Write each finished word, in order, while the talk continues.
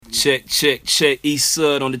Check. East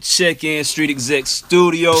Sud on the check-in. Street Exec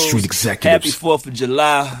Studios. Street Executives. Happy 4th of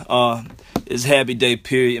July. It's happy day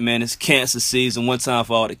period, man. It's cancer season. One time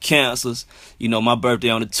for all the cancers. You know, my birthday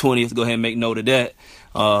on the 20th. Go ahead and make note of that.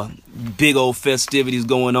 Big old festivities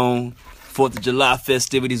going on. 4th of July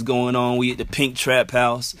festivities going on. We at the Pink Trap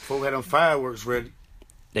House. Folks had them fireworks ready.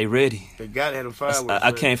 They ready. They got to have them fireworks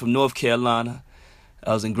I came from North Carolina.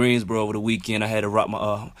 I was in Greensboro over the weekend. I had to rock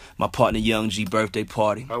my partner Young G birthday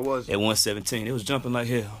party. How was it? At 117. It was jumping like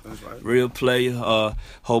hell. That's right. Real player.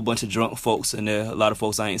 Whole bunch of drunk folks in there. A lot of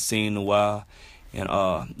folks I ain't seen in a while.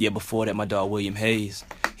 And before that, my dog William Hayes,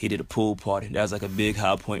 he did a pool party. That was like a big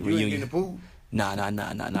High Point You reunion. ain't in the pool? Nah.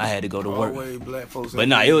 I had to go to work. Always black folks. But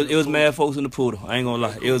nah, it was mad folks in the pool though. I ain't gonna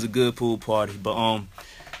lie. It was a good pool party. But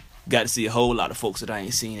got to see a whole lot of folks that I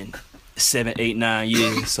ain't seen in 7, 8, 9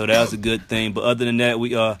 years. So that was a good thing. But other than that,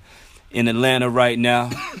 we are in Atlanta right now.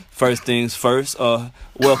 First things first.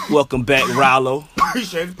 Welcome back, Rollo.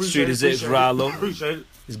 Appreciate it. Street Exec Rollo. Appreciate it.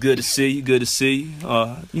 It's good to see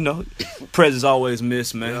you. You know, presence always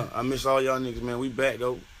missed, man. Yeah, I miss all y'all niggas, man. We back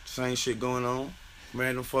though. Same shit going on.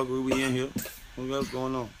 Random fucker, we in here. What else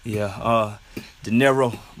going on? Yeah, De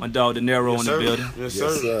Niro, my dog De Niro in the building. Yes,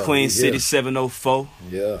 sir. Queen City 704.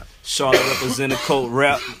 Yeah. Charlotte representing Coat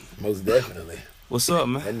Rap. Most definitely. What's up,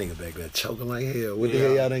 man? That nigga back there choking like hell. What the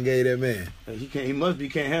hell y'all done gave that man? He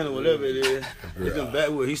can't handle whatever it is. He come back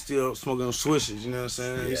with, he's still smoking on swishes, you know what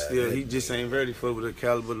I'm saying? He just ain't ready for the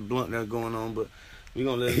caliber of the blunt that's going on, but we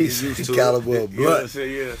gonna let it get used to caliber it. of blunt. We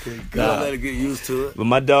gonna let it get used to it. But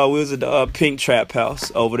my dog, we was at the Pink Trap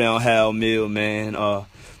House over there on Howell Mill, man.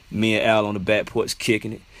 Me and Al on the back porch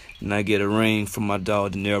kicking it. And I get a ring from my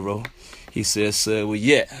dog De Niro. He says, sir, well,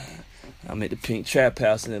 yeah. I'm at the Pink Trap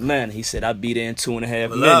House in Atlanta. He said, I'll be there in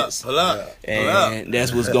 2.5 minutes. And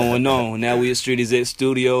that's what's going on. Now we at Street Exec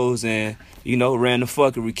Studios and, you know, random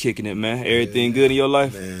fuckery kicking it, man. Everything good in your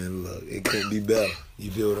life? Man, look, it couldn't be better.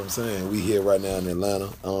 You feel what I'm saying? We here right now in Atlanta.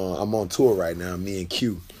 I'm on tour right now, me and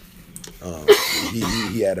Q.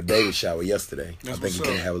 He had a baby shower yesterday. That's I think he what's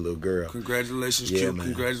can't up. have a little girl. Congratulations, Yeah, Q. man.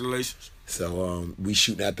 Congratulations. So we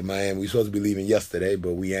shooting out to Miami. We supposed to be leaving yesterday,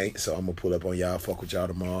 but we ain't. So I'm gonna pull up on y'all, fuck with y'all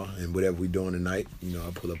tomorrow, and whatever we doing tonight, you know,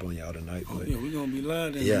 I'll pull up on y'all tonight. Oh, but, yeah, we gonna be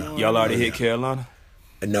live then. Yeah. Y'all already hit Carolina?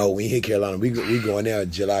 No, we ain't hit Carolina. We going there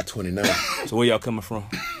July 29th. So where y'all coming from?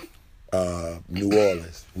 New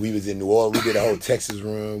Orleans. We was in New Orleans. We did a whole Texas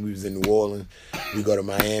run. We was in New Orleans. We go to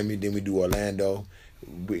Miami. Then we do Orlando.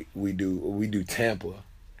 We do Tampa,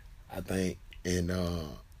 I think, and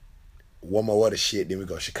one more other shit. Then we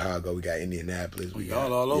go Chicago. We got Indianapolis. We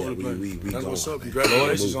got all over the place. We That's going. what's up.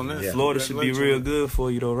 Congratulations on that. Yeah. Florida should be real good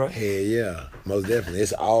for you, though, right? Hell yeah, most definitely.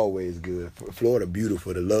 It's always good. Florida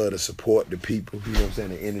beautiful. The love, the support, the people. You know what I'm saying?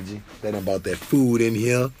 The energy. They done about that food in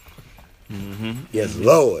here. Mm-hmm. Yes,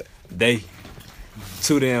 Lord. Day.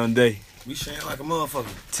 2 down day. We sharing like a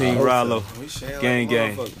motherfucker. Team Rollo. We sharing Gang, like a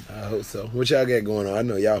gang. motherfucker. I hope so. What y'all got going on? I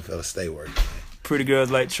know y'all fellas stay working. Pretty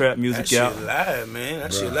girls like trap music That out. shit live, man.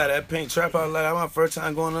 That shit Bruh. live. That Pink Trap House live. That my first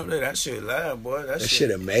time going up there. That shit live, boy. That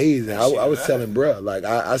shit amazing. that I shit was live. telling bruh, like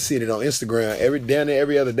I see it on Instagram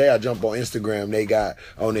every other day. I jump on Instagram. They got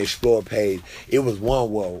on the Explore page. It was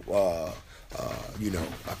one where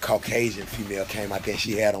a Caucasian female came. I think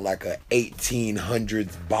she had on like a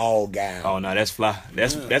 1800s ball gown. Oh no, that's fly.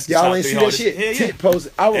 That's the Y'all top ain't 3 see that hardest. shit? Yeah, yeah. Tit post.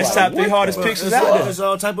 I was That's like, top 3 what hardest the- pictures It's out all, there. it's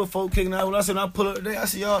all type of folk kicking out. When I said I pull up there, I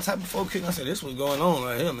see all type of folk kicking. I said, this what's going on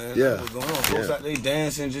right here, man. Yeah. That's what's going on. Folks Yeah. out there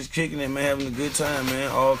dancing, just kicking it, man, having a good time,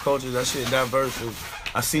 man. All cultures, that shit diverse.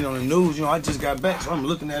 I seen on the news, you know, I just got back, so I'm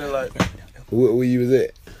looking at it like, Where you was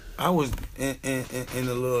at? I was in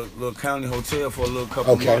a little county hotel for a little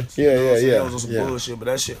couple Okay. months. Yeah, You know what I'm saying? yeah, That was on some yeah. bullshit, but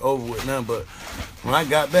that shit over with now. But when I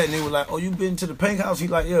got back, they were like, "Oh, you been to the Pink House?" He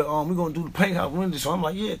like, "Yeah, we gonna do the Pink House Wednesday." So I'm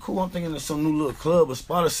like, "Yeah, cool." I'm thinking of some new little club or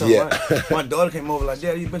spot or something. Yeah. Right? My daughter came over like,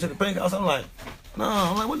 "Dad, you been to the Pink House?" I'm like, "No."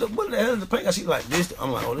 I'm like, what the hell is the Pink House?" She's like, "This."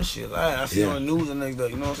 I'm like, "Oh, this shit live." I see it Yeah. on the news the next day.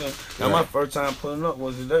 You know what I'm saying? Now Right. my first time pulling up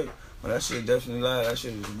was today. But that shit definitely live. That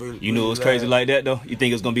shit was really. You know it was really crazy live. like that though? You think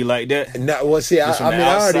it was gonna be like that? Not, well, see, Just from I the mean,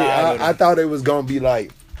 outside of I it. thought it was gonna be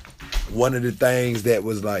like one of the things that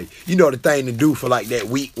was like, you know, the thing to do for like that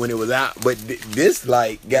week when it was out. But this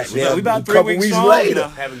like Yeah, goddamn we about a 3 couple weeks weeks strong later. now.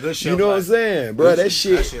 Having good shit. You know what I'm saying, bro? That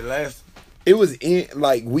shit. That shit last. It was in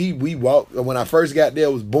like we walked when I first got there.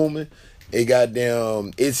 It was booming. it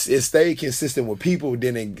goddamn, it stayed consistent with people.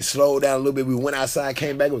 Then it slowed down a little bit. We went outside,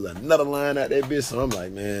 came back. It was another line out that bitch. So I'm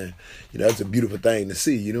like, man, you know, that's a beautiful thing to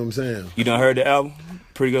see. You know what I'm saying? You done heard the album?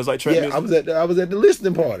 Pretty Girls Like Trap Yeah, Music? I was at the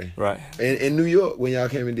listening party. Right. In New York when y'all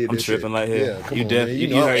came and did I'm this tripping shit. like hell. Yeah, come on, man.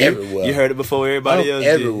 You I'm everywhere. You heard it before everybody else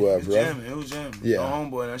everywhere, did. bro. It was jamming. Yeah. No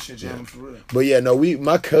homeboy, that shit jamming for real. But yeah, no,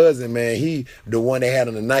 my cousin, man, he the one they had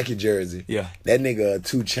on the Nike jersey. Yeah. That nigga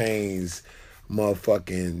 2 Chainz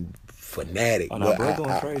motherfucking fanatic. Oh, no, bro,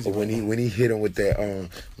 going crazy. When he hit him with that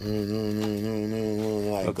like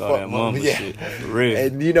Fuck all that mama shit. For real.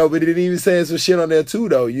 And you know, but it didn't even say some shit on there too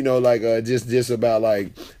though. You know, like just about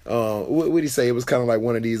like what did he say? It was kind of like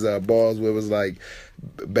one of these bars where it was like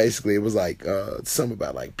basically it was like something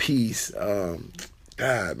about like peace.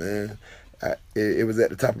 God, man, it was at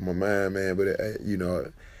the top of my mind, man. But you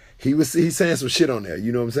know, he's saying some shit on there.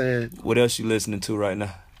 You know what I'm saying? What else you listening to right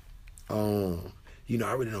now? You know,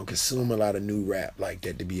 I really don't consume a lot of new rap like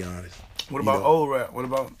that, to be honest. What about old rap? What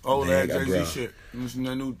about old Man, ass Jay-Z bro. shit? You listen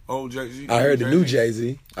to that new old Jay-Z? I heard the new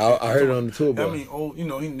Jay-Z. I heard it on the tour, I bro. mean, old, you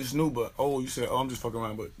know, this new, but old, you said, oh, I'm just fucking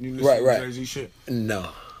around, but you listen Right. to Jay-Z shit? No,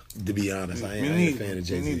 to be honest, I Me ain't a fan of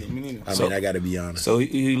neither. Jay-Z. Me neither. I mean, I gotta be honest. So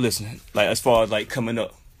you listening? Like as far as like coming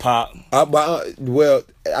up, pop. I'm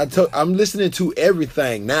listening to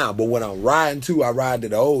everything now, but when I'm riding to, I ride to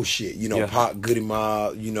the old shit. You know, Yeah. Pop, Goody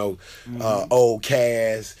Mob. You know, old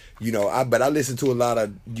Cass. You know, but I listen to a lot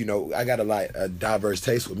of. You know, I got a diverse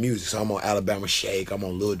taste with music. So I'm on Alabama Shake. I'm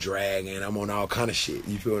on Lil Dragon. I'm on all kind of shit.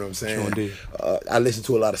 You feel what I'm saying? Sure did. I listen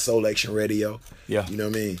to a lot of Soul Action Radio. Yeah. You know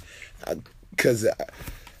what I mean? Because.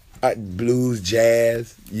 Blues,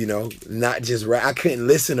 jazz, you know, not just rap. I couldn't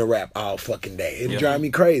listen to rap all fucking day. It'd drive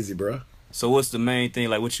me crazy, bro. So what's the main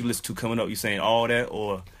thing? Like what you listen to coming up? You saying all that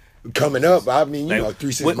or Coming up, I mean, you like, know,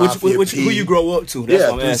 3 6 Mafia P. who you grow up to? That's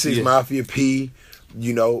Yeah, what I'm 3 asking 6 you. Mafia P.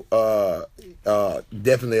 You know,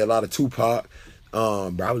 definitely a lot of Tupac.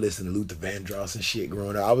 Bro, I would listen to Luther Vandross and shit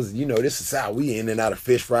growing up. I was, you know, this is how we in and out of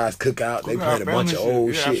Fish Fries Cookout. They played a bunch of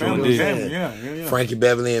old shit. You know what I'm saying? Yeah. Frankie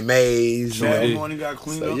Beverly and Maze. You Saturday know? morning got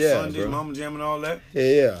cleaned So, up yeah, Sunday, bro. Mama Jam and all that.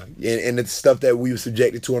 Yeah. And the stuff that we were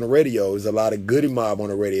subjected to on the radio is a lot of Goody Mob on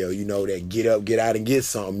the radio, you know, that get up, get out, and get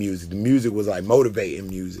something music. The music was like motivating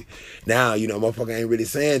music. Now, you know, motherfucker ain't really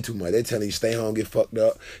saying too much. They're telling you stay home, get fucked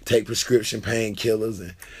up, take prescription painkillers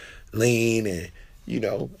and lean and, you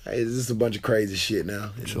know, it's just a bunch of crazy shit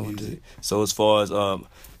now. in the Sure music. did. So as far as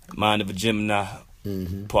Mind of a Gemini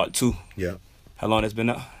Part 2, Yeah. how long that's been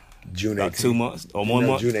out? June 18th. About 2 months or 1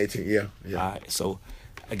 month? June 18th, yeah. All right, so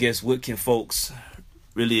I guess what can folks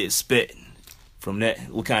really expect from that?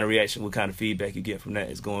 What kind of reaction, what kind of feedback you get from that?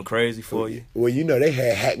 Is going crazy for you? Well, you know, they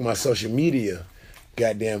had hacked my social media.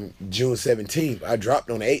 Goddamn June 17th. I dropped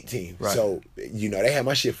on the 18th. Right. So, you know, they had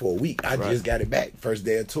my shit for a week. I just got it back first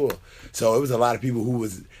day of tour. So it was a lot of people who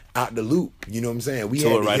was out the loop. You know what I'm saying? We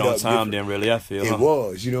Tour had to right hit on up time different- then really, I feel. It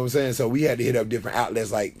was, you know what I'm saying? So we had to hit up different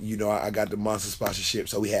outlets like, you know, I got the Monster sponsorship.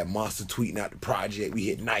 So we had Monster tweeting out the project. We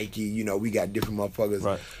hit Nike. You know, we got different motherfuckers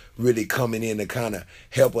Right. really coming in to kind of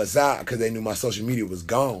help us out because they knew my social media was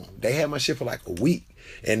gone. They had my shit for like a week.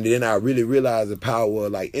 And then I really realized the power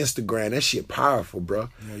of like Instagram. That shit powerful, bro.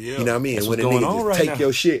 Yeah. You know what I mean? That's When a what's going nigga on just right take now.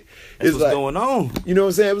 your shit. That's It's what's like, going on. you know what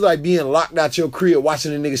I'm saying? It was like being locked out your crib,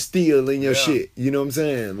 watching a nigga steal in your Yeah. shit. You know what I'm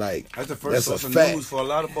saying? Like, That's the first source a of fact. news for a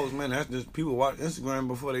lot of folks, man. That's just people watch Instagram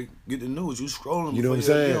before they get the news. You scrolling You know before what I'm you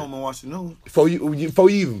saying? get home and watch the news. Before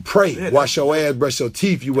you even pray, Yeah, wash your ass, brush your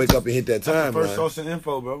teeth, you wake up and hit that time, First man. source of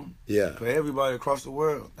info, bro. Yeah. For everybody across the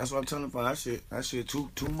world. That's what I'm telling you. That shit too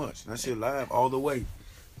much. That shit live all the way.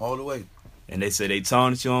 All the way. And they say they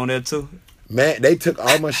tarnished you on that too? Man, they took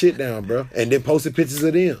all my shit down, bro. And then posted pictures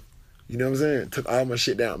of them. You know what I'm saying? Took all my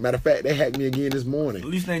shit down. Matter of fact, they hacked me again this At morning.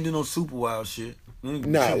 least they ain't do no super wild shit. They ain't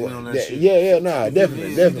Nah, cheating on that yeah, shit. nah, If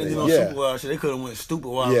definitely, they didn't do no yeah. super wild shit. They could have went stupid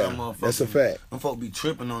wild. Yeah, on motherfuckers. that's a fact. Them folk be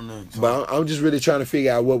tripping on that. So, But I'm just really trying to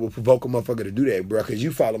figure out what would provoke a motherfucker to do that, bro. Because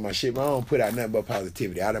you follow my shit, but I don't put out nothing but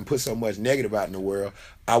positivity. I done put so much negative out in the world,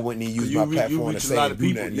 I wouldn't even use my platform to reach say a lot and of do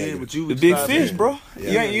people, nothing yeah, negative. but you The reach big a lot of fish, people. bro.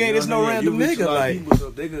 Yeah. You ain't just no random You reach a nigga. lot of Like, people, so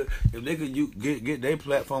if they could get their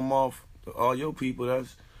platform off to all your people,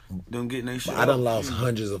 that's them getting their shit. I done off. lost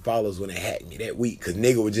hundreds of followers when they hacked me that week because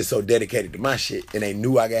nigga was just so dedicated to my shit and they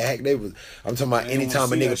knew I got hacked. I'm talking about They didn't anytime a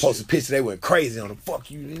wanna see nigga that posted a picture, they went crazy on them.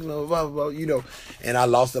 Fuck you, you know, blah, blah, blah, you know. And I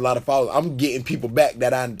lost a lot of followers. I'm getting people back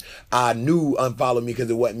that I knew unfollowed me because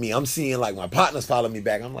it wasn't me. I'm seeing like my partners follow me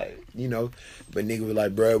back. I'm like, you know, but nigga was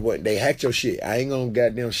like, bro, what? They hacked your shit. I ain't gonna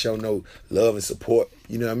goddamn show no love and support.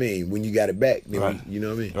 You know what I mean? When you got it back, then Right. you know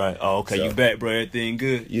what I mean? Right. Oh, okay. So- You back, bro. Everything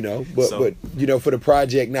good. You know, but you know, for the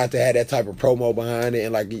project not to have that type of promo behind it,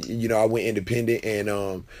 and like, you know, I went independent, and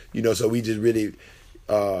you know, so we just really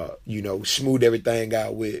you know, smoothed everything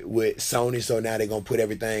out with Sony. So now they're gonna put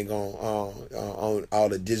everything on all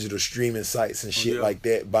the digital streaming sites and shit like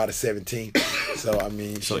that by the 17th. So I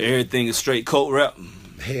mean, So everything is straight Colt Rap.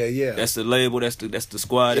 hell yeah. That's the label. That's the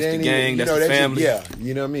squad. It That's the ain't gang. even- That's you know, the just- family. yeah,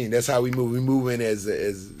 you know what I mean. That's how we move. We move in as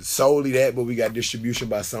solely that, but we got distribution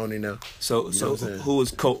by Sony now. So know what I'm saying? who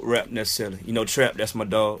is Colt Rap necessarily? You know, Trap. That's my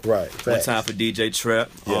dog. Right. One Facts. time for DJ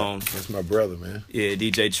Trap. Yeah, that's my brother, man. Yeah,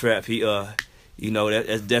 DJ Trap. He you know,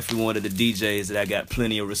 that's definitely one of the DJs that I got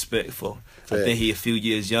plenty of respect for. I Facts. think he a few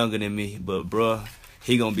years younger than me, but bruh,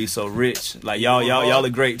 he gonna be so rich. Like y'all a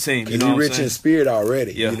great team. You Cause know we what I'm rich saying? in spirit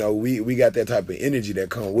already. Yeah. You know, we got that type of energy that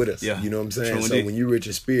come with us. Yeah. You know what I'm saying? True So indeed. when you rich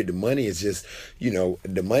in spirit, the money is just, you know,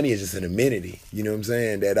 the money is just an amenity. You know what I'm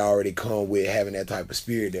saying? That already come with having that type of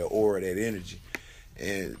spirit, that aura, that energy.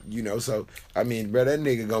 And, you know, so, I mean, bro, that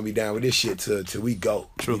nigga gonna be down with this shit till we go.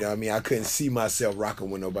 True. You know what I mean? I couldn't see myself rocking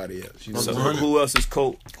with nobody else. You know So what I'm saying? who else is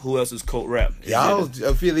Colt? Who else is Colt Rap? Y'all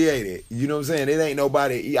affiliated. You know what I'm saying? It ain't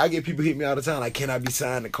nobody. I get people hit me all the time like, can I be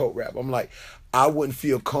signed to Colt Rap? I'm like, I wouldn't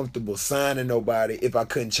feel comfortable signing nobody if I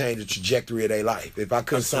couldn't change the trajectory of their life. If I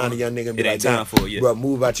couldn't sign a young nigga and be It ain't like, time for it yet. bro,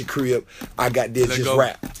 move out your crib. I got this, Let just go.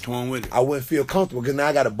 rap. Come on with it. I wouldn't feel comfortable because now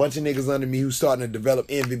I got a bunch of niggas under me who's starting to develop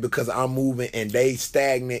envy because I'm moving and they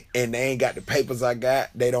stagnant and they ain't got the papers I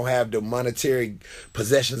got. They don't have the monetary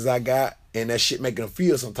possessions I got, and that shit making them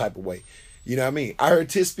feel some type of way. You know what I mean? I heard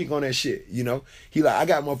Tiz speak on that shit. You know, he like, I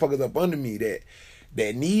got motherfuckers up under me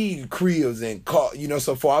that need cribs and car. You know,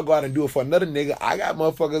 so before I go out and do it for another nigga, I got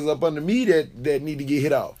motherfuckers up under me that need to get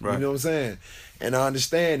hit off. Right. You know what I'm saying? And I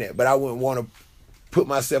understand that, but I wouldn't want to put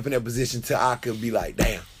myself in that position till I could be like,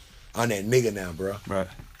 damn, I'm that nigga now, bro. Right.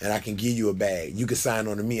 And I can give you a bag. You can sign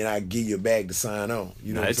on to me, and I can give you a bag to sign on.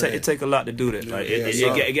 You know Nah, what I'm saying? it take a lot to do that. Like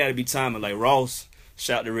it got to be timing. Like Ross,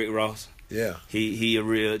 shout to Rick Ross. Yeah. He a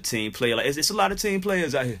real team player. Like it's a lot of team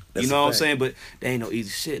players out here. That's you know a what I'm fact. saying? But they ain't no easy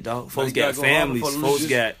shit, dog. Folks you got gotta go harder families. for the Folks losers.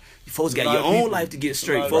 got A lot your of own people. life to get A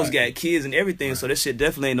straight. lot Folks of- got kids and everything. So that shit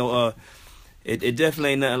definitely ain't no it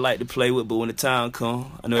definitely ain't nothing like to play with. But when the time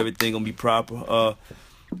come, I know everything gonna be proper.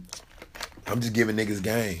 I'm just giving niggas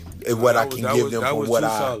game. What I can give them for what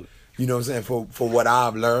I, solid. you know what I'm saying, for what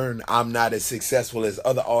I've learned. I'm not as successful as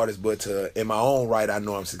other artists, but in my own right, I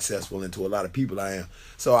know I'm successful, and to a lot of people I am.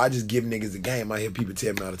 So I just give niggas the game. I hear people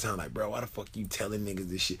tell me all the time, like, bro, why the fuck you telling niggas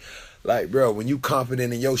this shit? Like, bro, when you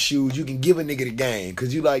confident in your shoes, you can give a nigga the game.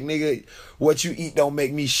 Cause you like, nigga, what you eat don't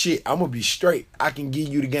make me shit. I'm gonna be straight. I can give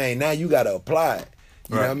you the game. Now you gotta apply it.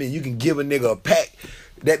 You know what I mean? You can give a nigga a pack.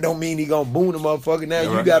 That don't mean he gonna boom the motherfucker. Now you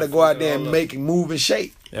right. gotta go out there and make it move and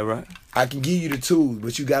shape. Yeah, right. I can give you the tools,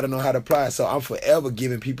 but you gotta know how to apply it. So I'm forever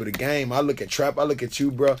giving people the game. I look at Trap, I look at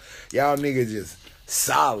you, bro. Y'all niggas just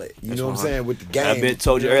solid. You know what I'm saying? With the game. I've been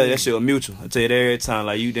told you know what I earlier mean? that shit was mutual. I tell you that every time.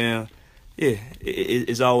 Like you down. Yeah,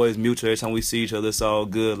 it's always mutual. Every time we see each other, it's all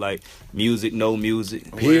good. Like music, no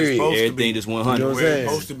music. Period. Everything just 100. You know what I'm Where it's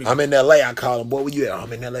supposed to saying? be. I'm in LA, I call them, boy, where you at?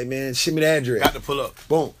 I'm in LA, man. Ship me the address. Got to pull up.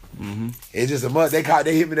 Boom. It's just a month. They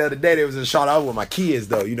hit me the other day. They was in Charlotte. I was with my kids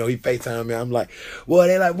though. You know, he FaceTime me. I'm like, boy,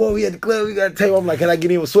 they like, boy, we at the club. We got to table. I'm like, can I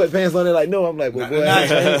get in with sweatpants on? They're like, no. I'm like, well, boy, I ain't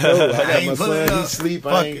go. I got ain't my pulling son. He up. sleep.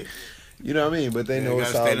 Fuck I ain't. it. You know what I mean? But they know You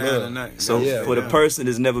it's gotta all stay down love. tonight. So Yeah. for the person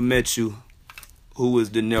that's never met you, who is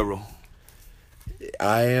De Niro?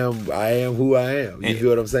 I am who I am. You And- feel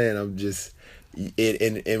what I'm saying? I'm just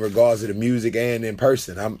in regards to the music and in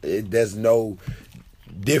person. There's no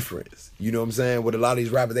difference. You know what I'm saying? With a lot of these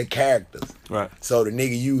rappers, they characters. Right. So the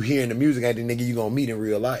nigga you hear in the music ain't the nigga you gonna meet in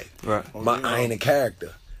real life. Right. I ain't a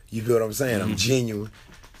character. You feel what I'm saying? I'm genuine.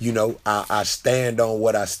 You know, I stand on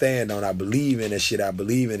what I stand on. I believe in that shit. I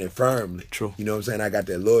believe in it firmly. True. You know what I'm saying? I got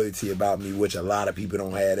that loyalty about me, which a lot of people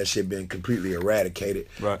don't have. That shit been completely eradicated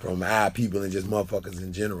Right. from our people and just motherfuckers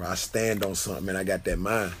in general. I stand on something and I got that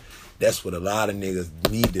mind. That's what a lot of niggas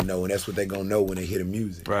need to know, and that's what they gonna know when they hear the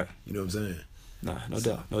music. Right. You know what I'm saying? Nah,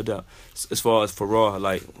 no doubt. As far as Farrar,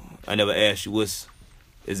 like I never asked you, is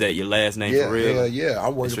that your last name Yeah, for real? hell yeah.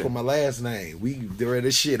 I'm working That's for my last name.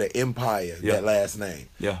 This shit an empire, Yeah. that last name.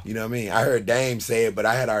 Yeah. You know what I mean? I heard Dame say it, but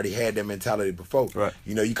I had already had that mentality before. Right.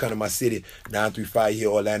 You know, you come to my city, 935 here,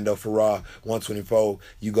 Orlando, Farrar, 124.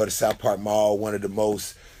 You go to South Park Mall, one of the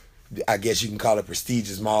most, I guess you can call it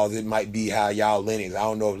prestigious malls. It might be how y'all Lennox. I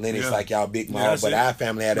don't know if Lennox Yeah. like y'all big Yeah, mall, that's but it. our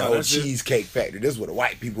family had a No, whole that's it. cheesecake factory. This was the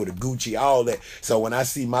white people, the Gucci, all that. So when I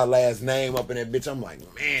see my last name up in that bitch, I'm like,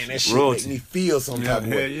 man, that shit Royalty. make me feel some Yeah, type of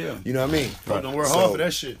way. hell yeah. You know what I mean? Don't work So- hard for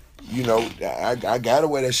that shit. you know, I gotta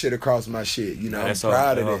wear that shit across my shit. You know, I'm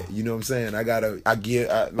proud of that. You know what I'm saying? I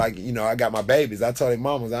got my babies. I told their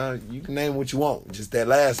mamas, you can name what you want, just that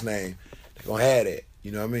last name. They gonna have that.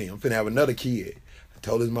 You know what I mean? I'm finna have another kid. I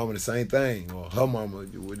told his mama the same thing, or her mama,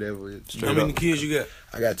 whatever. How many kids you got?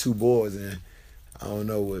 I got 2 boys, and I don't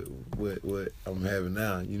know what I'm having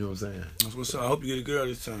now. You know what I'm saying? That's what's up. I hope you get a girl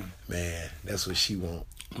this time. Man, that's what she want.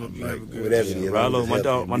 Like, whatever it is. Rallo, my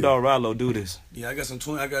dog Rallo do this. Yeah, I got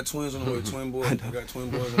twins on the way. Twin boys. I got twin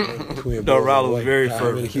boys on the way. Dog Rallo very first.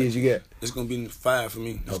 How many kids you got? It's gonna be 5 for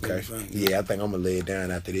me. Okay. Yeah, I think I'm gonna lay it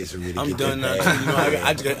down after this and really I'm get done now. that You know,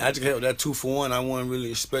 I just helped that 2 for 1. I wasn't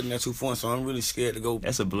really expecting that 2 for 1, so I'm really scared to go.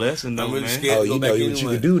 That's a blessing, though, I'm really man. scared to go back what you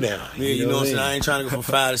can do now. Yeah, you know what I'm saying? I ain't trying to go from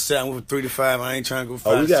 5 to 7. I went from 3 to 5. I ain't trying to go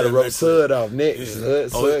from 5 we to 7. got to rub Sud off next. Yeah.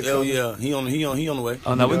 Sud yeah. He on the way.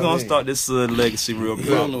 Oh, now we're going to start this legacy real quick.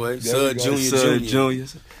 He on the way. Sud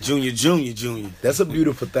Junior. That's a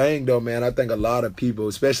beautiful thing, though, man. I think a lot of people,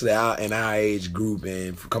 especially in our age group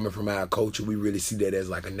and coming from our culture, we really see that as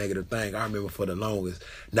like a negative thing. I remember for the longest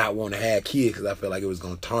not wanting to have kids because I felt like it was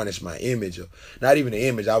going to tarnish my image. Or not even the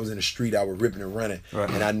image. I was in the street. I was ripping and running. Right.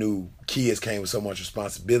 And I knew kids came with so much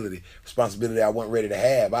responsibility. Responsibility I wasn't ready to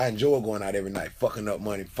have. I enjoy going out every night, fucking up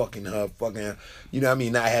money, fucking her, you know what I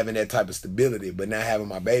mean? Not having that type of stability, but not having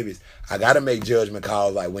my babies. I got to make judgment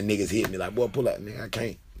calls like when niggas hit me, like, boy, pull up. Nigga, I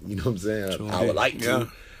can't. You know what I'm saying? True. I would like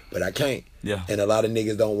to, but I can't. Yeah. And a lot of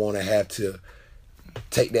niggas don't want to have to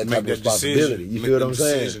take that type of responsibility. You feel what I'm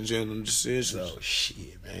saying? Decisions. So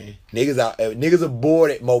shit, man. Niggas are bored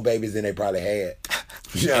at more babies than they probably had.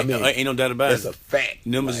 You know what I mean? Ain't no doubt about it. That's a fact.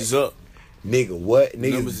 Numbers is up. Nigga, what?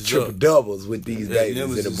 Niggas triple doubles with these babies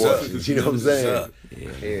and the boys. You know what I'm saying?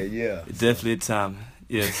 Yeah. It's definitely a time.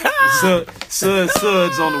 Yes.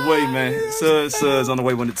 Sud's on the way, man. Sud's on the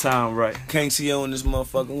way when the time right. King CO in this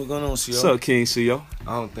motherfucker. What's going on, CO? What's up, King CO?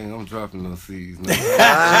 I don't think I'm dropping no C's. No.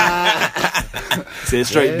 Said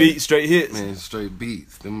straight beats, straight hits. Man, straight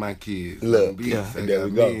beats. Them my kids. Look, beats. yeah. I There got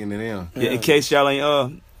we go. me and them. Yeah, in case y'all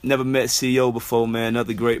ain't never met CO before, man,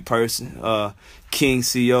 another great person. King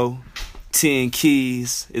CO. 10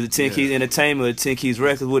 Keys. Is it 10 Keys Entertainment or 10 Keys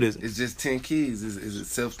Records? What is it? It's just 10 keys. It's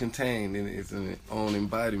self-contained and it's an own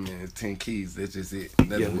embodiment. It's 10 keys. That's just it.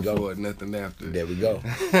 Nothing before, nothing after. There we go.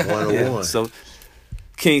 101. So,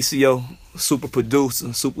 King CO, super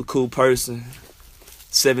producer, super cool person.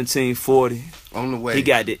 1740. On the way. He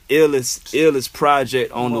got the illest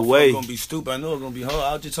project on the way. It's gonna be stupid. I know it's gonna be hard.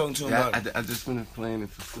 I was just talking to him about it. I just finished playing it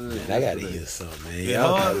for Sud. Man, I gotta hear something, man.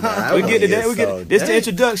 Yeah. We get to that. We get this the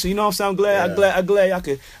introduction. You know what I'm saying? I'm glad y'all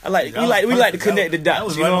could. We like to connect the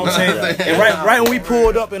dots. You know what I'm saying? And right when we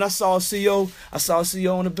pulled up and I saw CO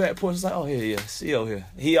on the back porch. It's like, oh yeah, CO here.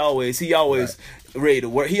 He always ready to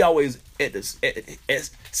work. He always at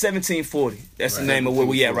 1740. That's the name of where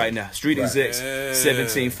we at right now. Street Execs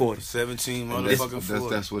 1740. 17 motherfucking 40.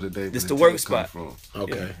 That's what the day. This the work spot. From.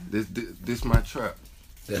 Okay. This my trap.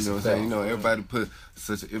 That's you know what I'm saying? You know, everybody put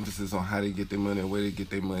such an emphasis on how they get their money and where they get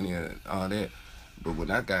their money and all that. But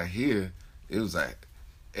when I got here, it was like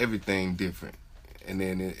everything different. And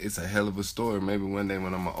then it's a hell of a story. Maybe one day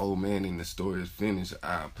when I'm an old man and the story is finished,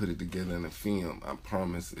 I'll put it together in a film. I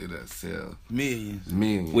promise it'll sell millions.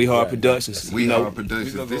 We Hard Productions. We Hard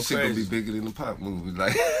Productions. This shit gonna be bigger than the pop movie.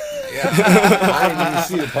 Like, I didn't even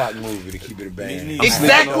see the Pac movie to keep it a band.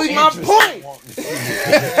 exactly my point.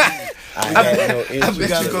 I bet We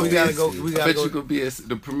gotta go. you gonna be at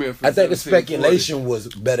the premiere. For I think the 1740. speculation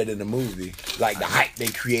was better than the movie. Like the hype they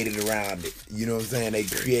created around it. You know what I'm saying? They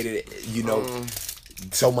created it, you know,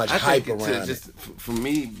 so much hype around it. For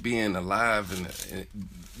me being alive and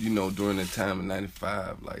you know, during the time of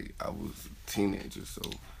 95, like I was a teenager, so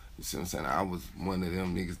you see what I'm saying? I was one of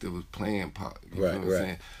them niggas that was playing pop. You know what I'm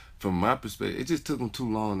saying? From my perspective, it just took them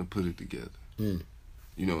too long to put it together.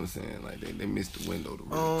 You know what I'm saying? Like they missed the window to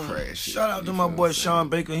really crash. Shout out to my boy Sean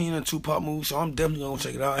Baker. He in a Tupac movie, so I'm definitely gonna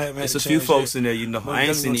check it out. I haven't had It's a few folks in there, you know. I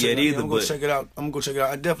ain't seen it yet either, I'm but gonna check it out.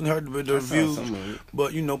 I definitely heard the reviews,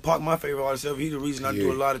 but you know, Pac, my favorite artist ever. He's the reason I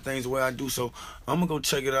do a lot of things the way I do. So I'm gonna go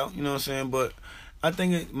check it out. You know what I'm saying? But I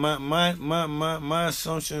think my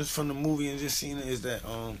assumptions from the movie and just seeing it is that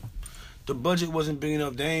the budget wasn't big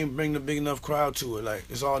enough. They ain't bring a big enough crowd to it. Like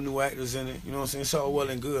it's all new actors in it. You know what I'm saying? It's all well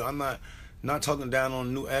and good. I'm not talking down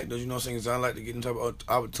on new actors, you know what I'm saying? Because I like to get in type of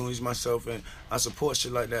opportunities myself, and I support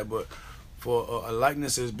shit like that. But for a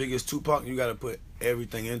likeness as big as Tupac, you got to put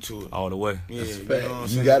everything into it. all the way. Yeah, That's you fact. know what I'm You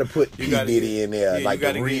saying? got to put You P. gotta Diddy in there, like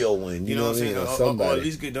the real one. You know what I'm saying? Or Or somebody. at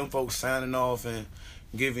least get them folks signing off and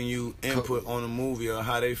giving you input on the movie or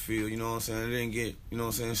how they feel, you know what I'm saying? They didn't get, you know what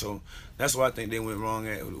I'm saying? So that's why I think they went wrong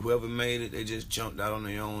at. Whoever made it, they just jumped out on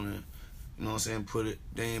their own and, You know what I'm saying?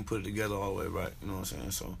 They ain't put it together all the way right. You know what I'm saying?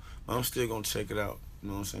 So I'm still gonna check it out. You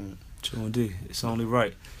know what I'm saying? True indeed. It's only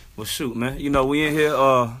right. Well, shoot, man. You know, we in here,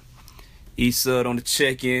 East Sud on the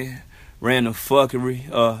check-in, random fuckery.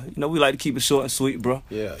 You know, we like to keep it short and sweet, bro.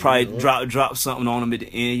 Yeah. Probably drop something on them at the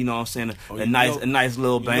end. You know what I'm saying? A nice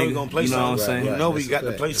little banger. You know what I'm saying? You know we got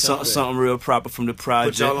to play something real proper from the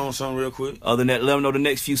project. Put y'all on something real quick. Other than that, let them know the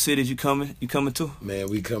next few cities you coming to. Man,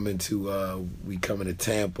 we coming to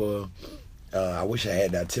Tampa. I wish I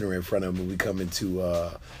had the itinerary in front of me. We coming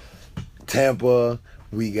to Tampa.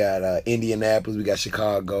 We got Indianapolis. We got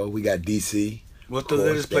Chicago. We got DC. What's the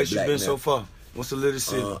latest place you've been so far? What's the latest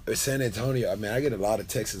city? San Antonio. I mean, I get a lot of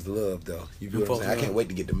Texas love though. You feel what I'm saying? I can't wait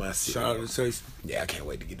to get to my city. Shout out to Texas. Yeah, I can't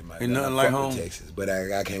wait to get to my. Ain't nothing like home. Texas, but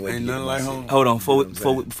I can't wait. Ain't to get nothing to my like city. home. Hold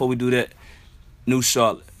on, before we do that, New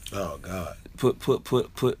Charlotte. Oh God. Put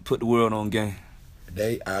the world on game.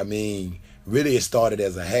 Really, it started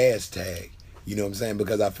as a hashtag. You know what I'm saying?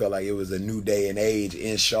 Because I felt like it was a new day and age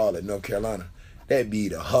in Charlotte, North Carolina. That'd be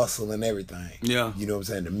the hustle and everything. Yeah. You know what I'm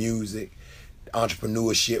saying? The music,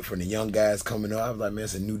 entrepreneurship from the young guys coming up. I was like, man,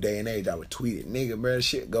 it's a new day and age. I would tweet it. Nigga, bro, that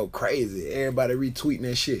shit go crazy. Everybody retweeting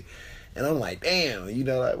that shit. And I'm like, damn, you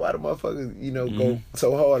know, like, why the motherfuckers, you know, go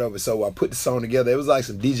so hard over it? So I put the song together. It was like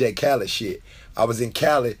some DJ Khaled shit. I was in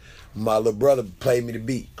Cali. My little brother played me the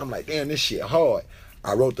beat. I'm like, damn, this shit hard.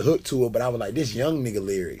 I wrote the hook to it, but I was like, this young nigga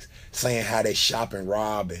lyrics saying how they shop and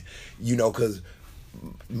rob and, you know, because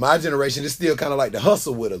my generation is still kind of like the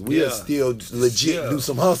hustle with us. We are still legit do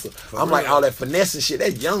some hustle. I'm like, all that finesse and shit,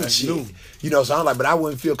 that's young shit. New. You know, so I'm like, but I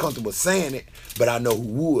wouldn't feel comfortable saying it, but I know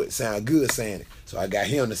who would sound good saying it. So I got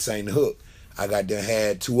him to sing the hook. I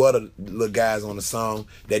had 2 other little guys on the song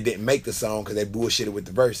that didn't make the song because they bullshitted with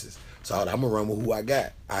the verses. So I was like, I'm going to run with who I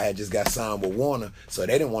got. I had just got signed with Warner, so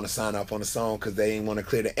they didn't want to sign off on the song because they didn't want to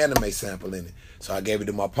clear the anime sample in it. So I gave it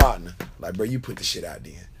to my partner. Like, bro, you put the shit out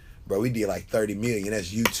then. Bro, we did like 30 million.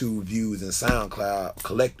 That's YouTube views and SoundCloud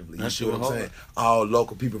collectively. You see what I'm saying? All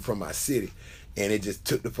local people from my city. And it just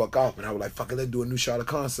took the fuck off. And I was like, fuck it, let's do a New Charlotte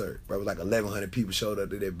concert. Bro, it was like 1,100 people showed up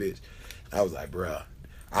to that bitch. And I was like, bro.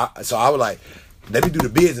 So I was like, let me do the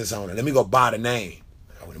business on it. Let me go buy the name.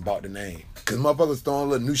 I went and bought the name. Because motherfuckers throwing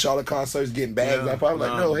little New Charlotte concerts, getting bags up. I was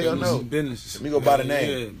like, no, hell no. Business. Let me go buy the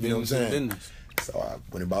name. You know what I'm saying? Business. So I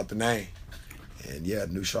went and bought the name. And yeah,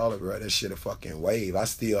 New Charlotte, bro, that shit a fucking wave. I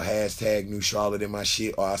still hashtag New Charlotte in my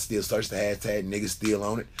shit, or I still search the hashtag, niggas still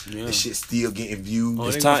on it. Yeah. The shit still getting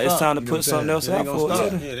views. It's time to put something else out for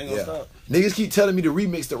it. Yeah, they gonna stop. Niggas keep telling me to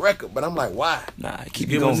remix the record, but I'm like, why? Nah, keep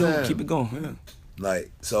it going. Keep it going. Yeah.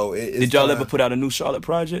 Like, so did y'all ever put out a New Charlotte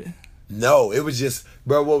project? No, it was just,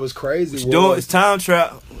 bro, what was crazy it's Time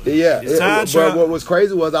Trap. Yeah, it's Time Trap. Bro, what was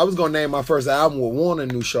crazy was I was going to name my first album with Warner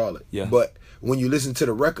New Charlotte. Yeah. But when you listen to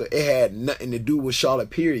the record, it had nothing to do with Charlotte,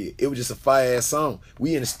 period. It was just a fire-ass song.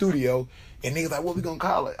 We in the studio, and niggas like, what we going to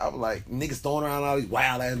call it? I was like, niggas throwing around all these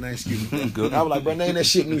wild-ass names. Good. I was like, bro, name that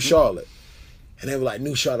shit New Charlotte. And they were like,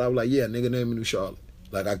 New Charlotte. I was like, yeah, nigga, name it New Charlotte.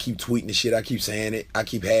 Like, I keep tweeting the shit. I keep saying it. I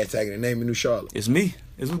keep hashtagging the name of New Charlotte. It's me.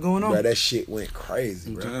 It's what's going on. Bro, that shit went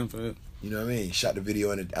crazy, bro. You know what I mean? Shot the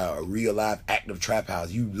video in a real live active trap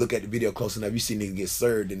house. You look at the video close enough, you see niggas get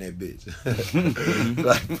served in that bitch.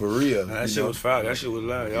 Like, for real. That shit was fire. That shit was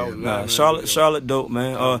live. Y'all was live. Charlotte dope,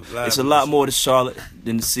 man. It's a lot more to Charlotte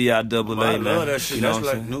than the CIAA, man. I love that shit. You know that's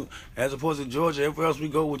like new. As opposed to Georgia, everywhere else we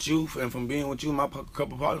go with you, and from being with you, my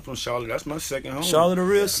couple partners from Charlotte, that's my second home. Charlotte, a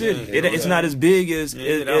real city. It's not as big as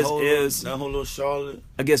that whole little Charlotte.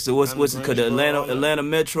 I guess what's it called? The Atlanta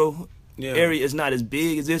metro area is not as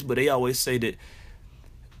big as this, but they always say that.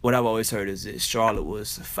 What I've always heard is that Charlotte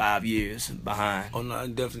was 5 years behind. Oh no,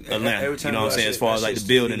 definitely. Atlanta, every time you know what I'm saying, as far as like the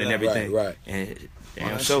building and everything. Right. And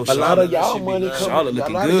a lot of y'all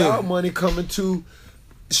money coming to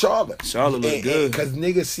Charlotte. Charlotte look good. Because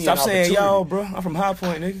niggas see. Stop saying y'all, bro. I'm from High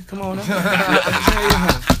Point, nigga. Come on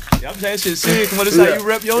now. I'm saying shit serious. Come on, this how you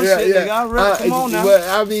rep your shit, nigga. I rep. Come on now.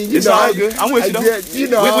 Well, I mean, it's all good. I'm with you though. You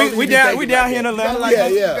know, we down here in Atlanta.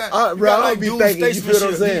 Bro, I don't be thinking. You feel what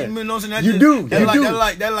I'm saying? You do.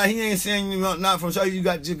 That like he ain't saying you not from Charlotte. You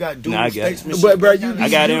got dual statesmanship. But bro, I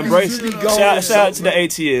gotta embrace it. Shout out to the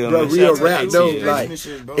ATL. Bro, real rap though. Like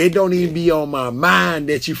it don't even be on my mind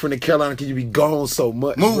that you from the Carolina because you be gone so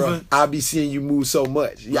much. Moving. I be seeing you move so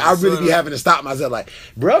much. Yeah, I really be having to stop myself. Like,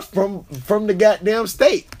 bro, from the goddamn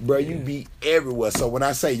state. Bro, you be everywhere. So when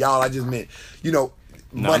I say y'all, I just meant, you know,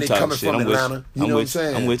 money coming from Atlanta. You know what I'm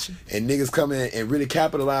saying? I'm with you. And niggas coming and really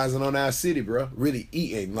capitalizing on our city, bro. Really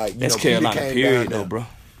eating. Like, you that's know, Carolina, period, though, bro.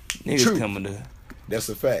 Niggas coming to. That's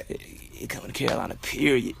a fact. It coming to Carolina,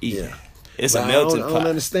 period. Eating. Yeah. It's a melting pot. I don't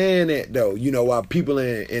understand that though. You know why people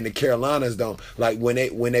in the Carolinas don't like when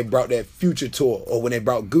they brought that Future tour or when they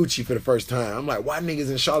brought Gucci for the first time. I'm like, why niggas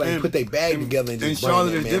in Charlotte ain't put their bag together and just bring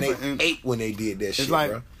it, man? Different. They ate when they did that shit, like,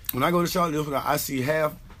 bro. When I go to Charlotte, I see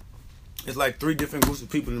half. It's like 3 different groups of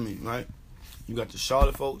people to me, right? You got the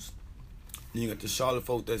Charlotte folks, then you got the Charlotte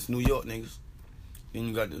folks that's New York niggas, then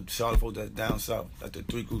you got the Charlotte folks that's down south. That's the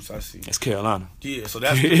 3 groups I see. That's Carolina. Yeah, so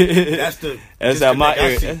that's how my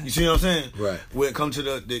area. You see what I'm saying? Right. When it comes to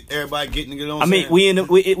the everybody getting together. I mean,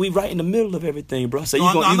 we right in the middle of everything, bro. So you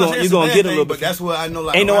gonna get a little bit. But that's what I know.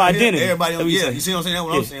 Like, ain't no identity. Everybody, you see what I'm saying? That's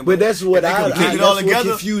what I'm saying. But that's what keep it all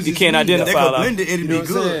together. You can't identify. They could blend it. It'd be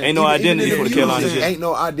good. Ain't no identity for the Carolinas. Ain't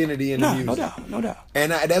no identity in the music. No doubt.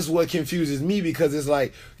 And that's what confuses me because it's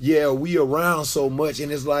like, yeah, we around so much, and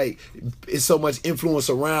it's like it's so much influence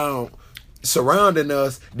surrounding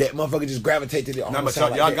us that motherfucker just gravitate to the. But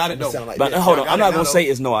y'all got it though. But hold on, I'm not gonna say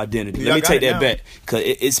it's no identity. Let me take that back because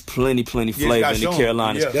it's plenty flavor in the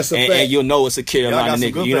Carolinas, and you'll know it's a Carolina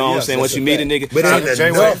nigga. You know what I'm saying? Once you meet a nigga, but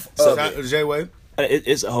ain't enough. J-Wave.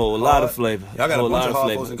 It's a whole lot of flavor. Y'all got a lot of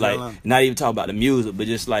flavor. Like, not even talk about the music, but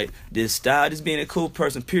just like this style, just being a cool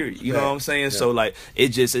person, period. You know what I'm saying? Yeah. So like,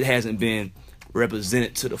 it hasn't been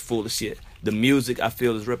represented to the fullest yet. The music I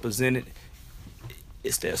feel is represented.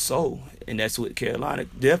 It's their soul, and that's what Carolina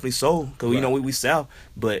definitely soul. Cause you know we South,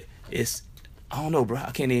 but it's I don't know, bro.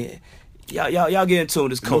 I can't even. Y'all get into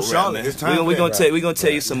this Colt rap, man. We gonna tell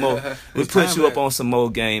you some more. We put you up on some more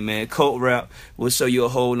game, man. Colt rap. We'll show you a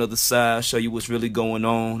whole nother side. Show you what's really going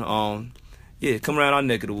on. Yeah, come around our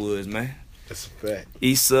neck of the woods, man. That's a fact.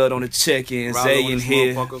 East Sud on the check-in, Zay in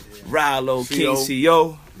here, Rilo, King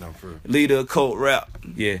CO, leader of Colt rap.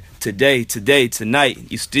 Yeah, today,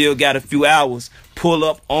 tonight, you still got a few hours. Pull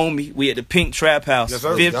up on me. We at the Pink Trap House,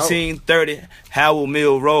 1530 Howell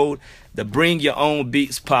Mill Road. The Bring Your Own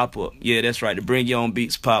Beats pop-up. Yeah, that's right. The Bring Your Own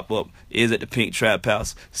Beats pop-up is at the Pink Trap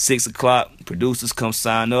House. 6 o'clock. Producers come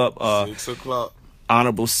sign up. 6 o'clock.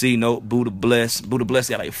 Honorable C Note, Buddha Bless. Buddha Bless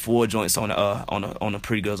got like 4 joints on the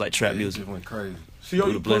pre-girls like trap music. It went crazy.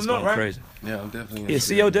 Buddha Bless going right? crazy. Yeah, I'm definitely. Yeah,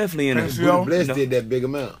 CO definitely in there. Buddha Bless did that big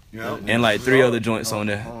amount. Yeah. And like 3 other joints on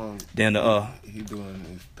there. Then he doing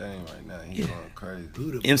his thing right now. He going crazy.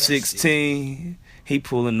 M16. He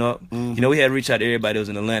pulling up. Mm-hmm. You know, we had to reach out to everybody that was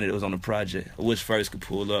in Atlanta that was on the project. Which first could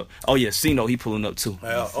pull up. Oh, yeah, C-Note, he pulling up too.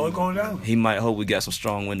 It's going down. He might hope we got some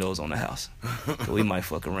strong windows on the house. We might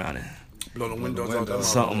fuck around and blow the windows out.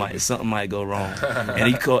 Something might go wrong. And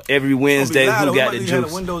he called every Wednesday who got the juice.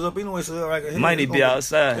 The windows up anyway, so like might need to be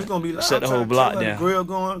outside. It's gonna be loud. Shut the whole block down. Grill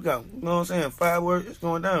going, you know what I'm saying? Fireworks, it's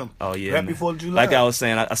going down. Oh yeah. Right before July. Like I was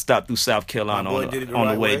saying, I stopped through South Carolina on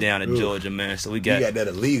the way down to Georgia, man. So we got that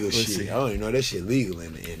illegal shit. I don't even know that shit legal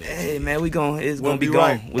in that. Hey man, it's gonna be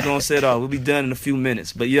gone. We're gonna set off. We'll be done in a few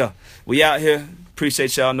minutes. But yeah, we out here.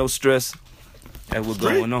 Appreciate y'all. No stress. That's what's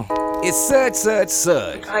going on. It's Sud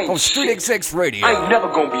on Street XX Radio. I ain't never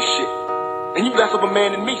gonna be shit. And you less of a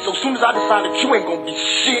man than me, so soon as I decide that you ain't gonna be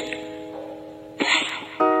shit,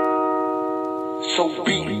 so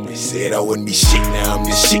be it. They said I wouldn't be shit, now I'm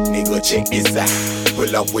the shit, nigga, check this out.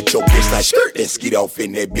 Pull up with your bitch like skirt, then skid off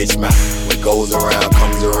in that bitch mouth. What goes around,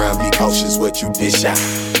 comes around, be cautious what you dish out.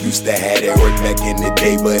 Used to have that work back in the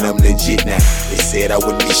day, but I'm legit now. They said I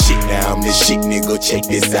wouldn't be shit, now I'm the shit, nigga, check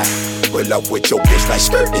this out. Pull up with your bitch like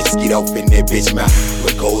skirt, then skid off in that bitch mouth.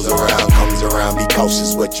 What goes around, comes around, be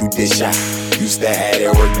cautious what you dish out. Used to have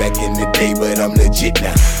that work back in the day, but I'm legit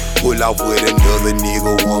now. Pull off with another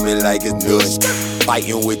nigga, woman like a nut.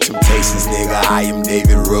 Fighting with temptations, nigga, I am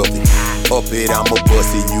David Ruffin. Up it, I'ma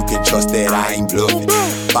bust it, you can trust that I ain't bluffing.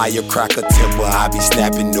 Firecracker temper, I be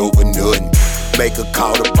snapping over nothing. Make a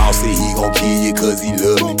call to boss it, he gon' kill you cause he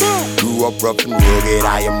love me. Grew up rough and rugged,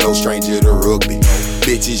 I am no stranger to rugby.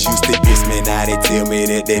 Bitches used to diss me, now they tell me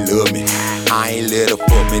that they love me. I ain't let her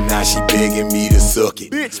fuck me, now she begging me to suck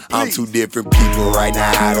it. I'm two different people right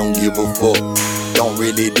now, I don't give a fuck. Don't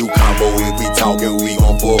really do combo, if we talking, we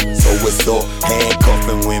gon' fuck. So what's up?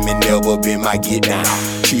 Handcuffing women never been my get down.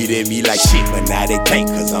 Treated me like shit, but now they can't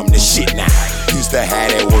cause I'm the shit now. Used to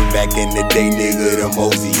have that work back in the day, nigga, the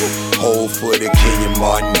Mosey. Whole for the Kenyon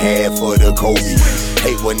Martin, half for the Kobe.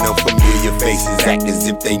 Hate when unfamiliar faces act as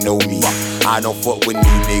if they know me. I don't fuck with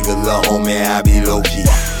new niggas, lil' homie, I be low-key.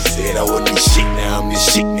 Said I wouldn't be shit, now I'm the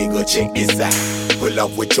shit, nigga, check this out. Pull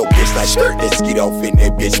up with your bitch like skirt, then skid off in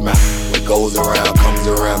that bitch mouth. What goes around, comes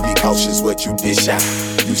around, be cautious what you dish out.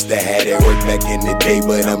 Used to have that work back in the day,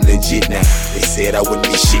 but I'm legit now. They said I wouldn't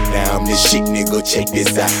be shit, now I'm the shit, nigga, check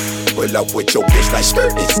this out. Pull up with your bitch like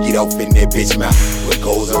skirt, then skid off in that bitch mouth. What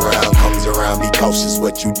goes around, comes around, be cautious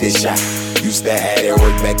what you dish out. Used to have that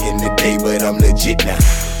work back in the day, but I'm legit now.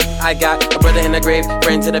 I got a brother in the grave,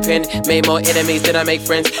 friends in the pen. Made more enemies than I make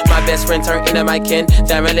friends. My best friend turned into my kin.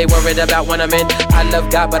 Damn really worried about when I'm in. I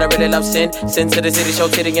love God, but I really love sin. Sin to the city, show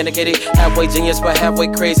titty in the kitty. Halfway genius, but halfway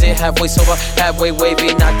crazy. Halfway sober, halfway wavy.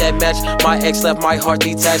 Not that match. My ex left my heart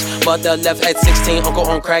detached. Mother left at 16, uncle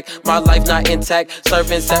on crack. My life not intact.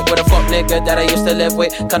 Serving sack with a fuck nigga that I used to live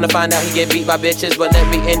with. Come to find out he get beat by bitches, but let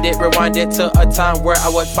me end it. Rewind it to a time where I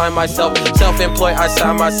would find myself self-employed. I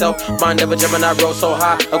signed myself. Mind never jumping, I rose so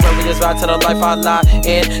high. Aquarius ride to the life I lie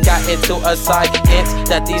in. Got into a side hint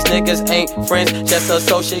that these niggas ain't friends, just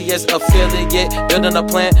associates, affiliate. Building a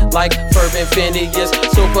plan like fervent Phineas.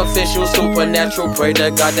 Superficial, supernatural. Pray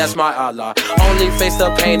to God, that's my Allah. Only face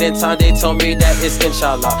the pain in time. They told me that it's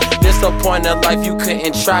inshallah. This the point of life. You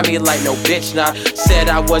couldn't try me like no bitch. Now said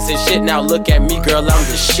I wasn't shit. Now look at me, girl. I'm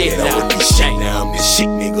the shit now. I'm the shit now. I'm the shit,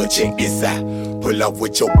 nigga. Check this out. Pull up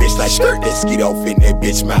with your bitch like skirt. Let's get off in that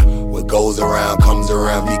bitch mouth. What goes around comes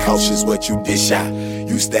around. Be cautious what you dish out.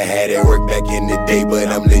 Used to have that work back in the day, but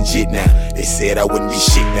I'm legit now. They said I wouldn't be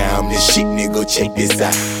shit now. I'm the shit, nigga. Check this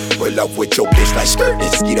out. Pull up with your bitch like skirt.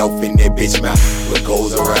 Let's get off in that bitch mouth. What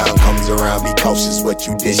goes around comes around. Be cautious what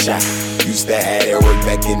you dish out. Used to have that work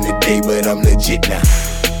back in the day, but I'm legit now.